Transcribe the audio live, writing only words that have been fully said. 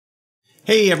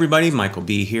Hey everybody, Michael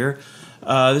B here.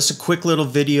 This is a quick little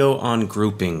video on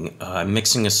grouping. I'm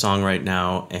mixing a song right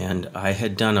now, and I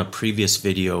had done a previous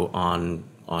video on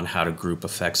how to group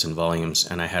effects and volumes,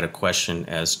 and I had a question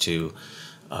as to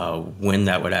when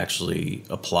that would actually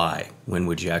apply. When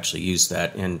would you actually use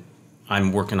that? And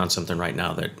I'm working on something right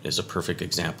now that is a perfect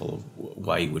example of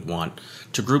why you would want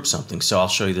to group something. So I'll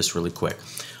show you this really quick.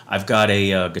 I've got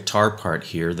a guitar part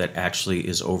here that actually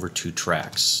is over 2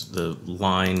 tracks. The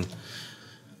line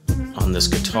on this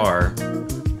guitar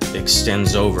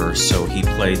extends over, so he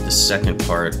played the second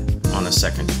part on a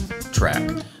second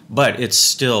track, but it's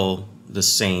still the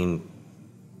same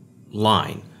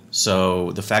line.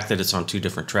 So the fact that it's on 2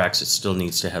 different tracks, it still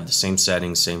needs to have the same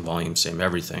settings, same volume, same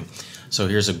everything. So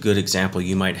here's a good example.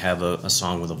 You might have a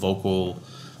song with a vocal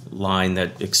line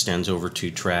that extends over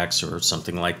 2 tracks or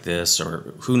something like this,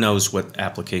 or who knows what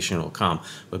application will come.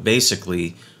 But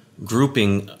basically,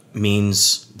 grouping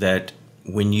means that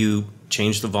when you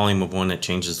change the volume of one, it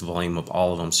changes the volume of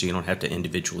all of them, so you don't have to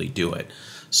individually do it.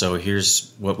 So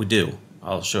here's what we do.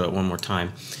 I'll show it one more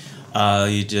time.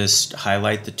 You just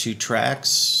highlight the 2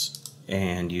 tracks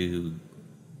and you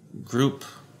group.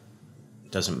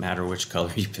 Doesn't matter which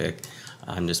color you pick.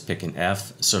 I'm just picking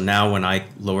F. So now when I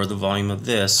lower the volume of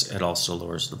this, it also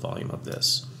lowers the volume of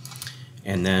this.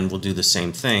 And then we'll do the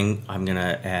same thing. I'm going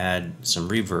to add some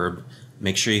reverb.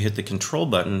 Make sure you hit the control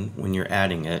button when you're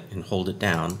adding it and hold it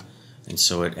down, and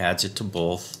so it adds it to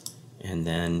both, and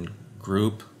then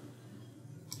group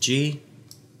G.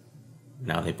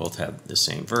 Now they both have the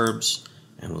same verbs,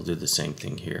 and we'll do the same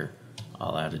thing here.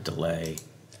 I'll add a delay,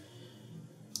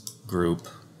 group,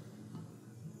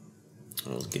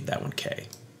 we'll give that one K.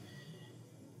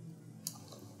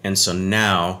 And so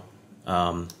now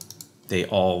they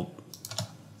all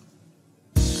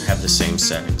have the same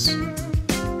settings.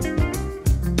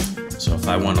 So if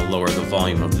I want to lower the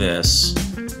volume of this,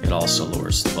 it also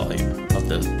lowers the volume of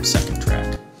the second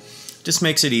track. Just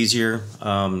makes it easier.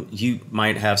 You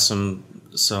might have some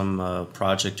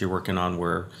project you're working on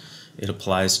where it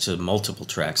applies to multiple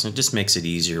tracks, and it just makes it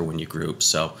easier when you group.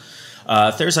 So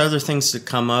if there's other things that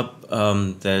come up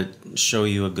that show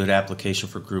you a good application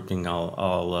for grouping,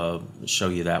 I'll show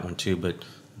you that one too. But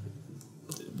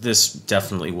this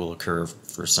definitely will occur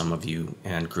for some of you,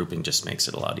 and grouping just makes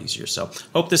it a lot easier. So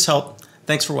hope this helped.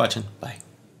 Thanks for watching. Bye.